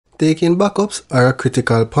Taking backups are a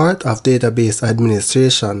critical part of database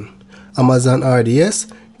administration. Amazon RDS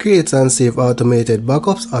creates and saves automated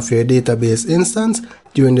backups of your database instance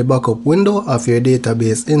during the backup window of your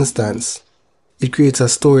database instance. It creates a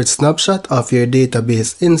storage snapshot of your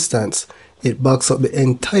database instance. It backs up the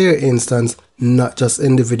entire instance, not just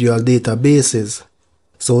individual databases.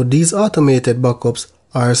 So these automated backups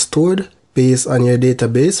are stored based on your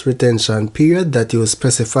database retention period that you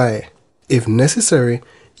specify. If necessary,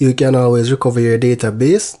 you can always recover your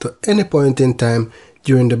database to any point in time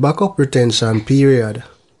during the backup retention period.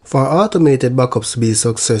 For automated backups to be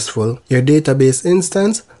successful, your database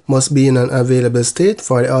instance must be in an available state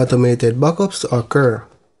for the automated backups to occur.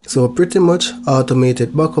 So pretty much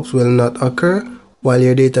automated backups will not occur while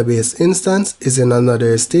your database instance is in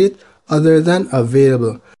another state other than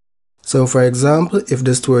available. So for example, if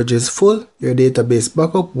the storage is full, your database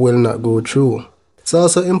backup will not go through. It's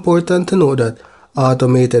also important to know that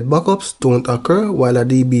automated backups don't occur while a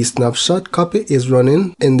DB snapshot copy is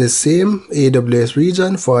running in the same AWS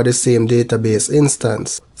region for the same database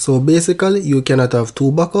instance. So basically, you cannot have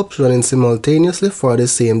two backups running simultaneously for the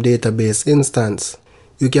same database instance.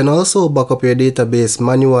 You can also backup your database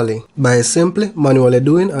manually by simply manually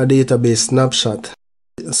doing a database snapshot.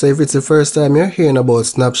 So if it's the first time you're hearing about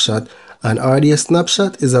Snapshot, an RDS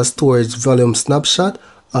snapshot is a storage volume snapshot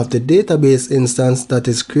of the database instance that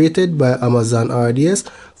is created by Amazon RDS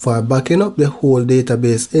for backing up the whole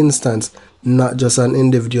database instance, not just an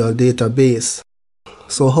individual database.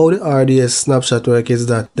 So how the RDS snapshot works is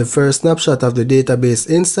that the first snapshot of the database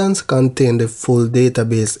instance contains the full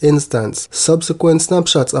database instance. Subsequent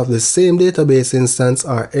snapshots of the same database instance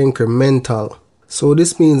are incremental. So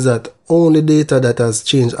this means that only data that has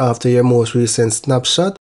changed after your most recent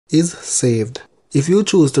snapshot is saved. If you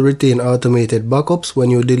choose to retain automated backups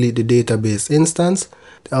when you delete the database instance,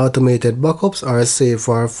 the automated backups are saved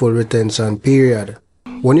for a full retention period.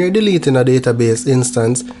 When you're deleting a database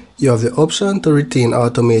instance, you have the option to retain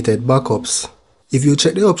automated backups. If you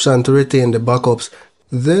check the option to retain the backups,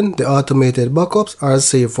 then the automated backups are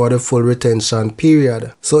saved for the full retention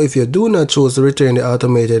period. So if you do not choose to return the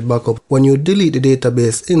automated backup when you delete the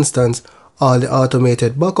database instance, all the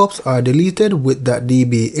automated backups are deleted with that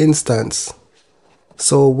DB instance.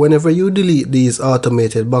 So whenever you delete these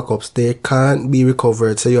automated backups, they can't be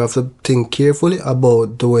recovered, so you have to think carefully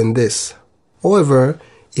about doing this. However,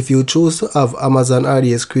 if you choose to have Amazon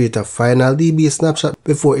RDS create a final DB snapshot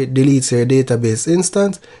before it deletes your database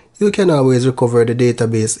instance, you can always recover the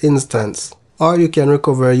database instance. Or you can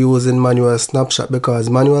recover using manual snapshot, because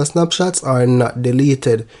manual snapshots are not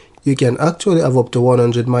deleted. You can actually have up to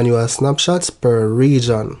 100 manual snapshots per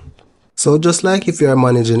region. So just like if you are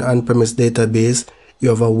managing on-premise database, you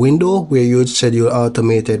have a window where you would schedule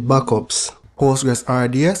automated backups. Postgres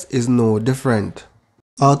RDS is no different.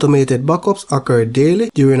 Automated backups occur daily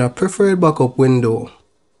during a preferred backup window.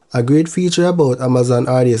 A great feature about Amazon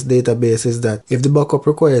RDS database is that if the backup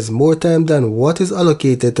requires more time than what is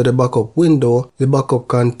allocated to the backup window, the backup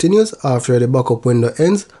continues after the backup window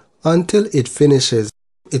ends until it finishes.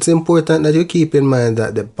 It's important that you keep in mind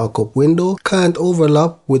that the backup window can't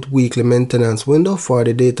overlap with weekly maintenance window for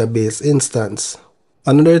the database instance.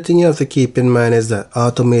 Another thing you have to keep in mind is that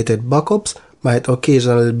automated backups might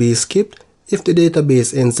occasionally be skipped if the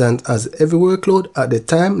database instance has every workload at the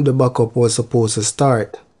time the backup was supposed to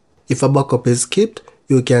start. If a backup is skipped,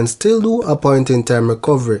 you can still do a point-in-time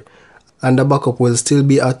recovery, and the backup will still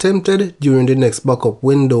be attempted during the next backup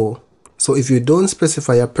window. So if you don't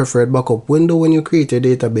specify a preferred backup window when you create your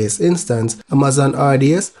database instance, Amazon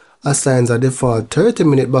RDS assigns a default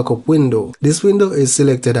 30-minute backup window. This window is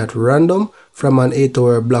selected at random from an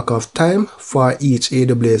 8-hour block of time for each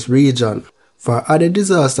AWS region. For added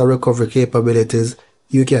disaster recovery capabilities,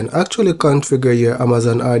 you can actually configure your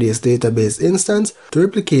Amazon RDS database instance to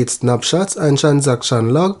replicate snapshots and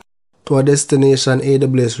transaction log to a destination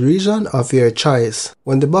AWS region of your choice.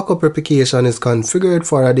 When the backup replication is configured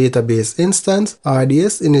for a database instance,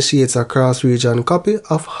 RDS initiates a cross-region copy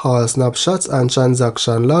of all snapshots and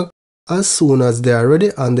transaction log as soon as they are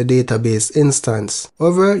ready on the database instance.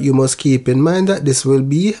 However, you must keep in mind that this will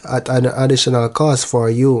be at an additional cost for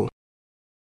you.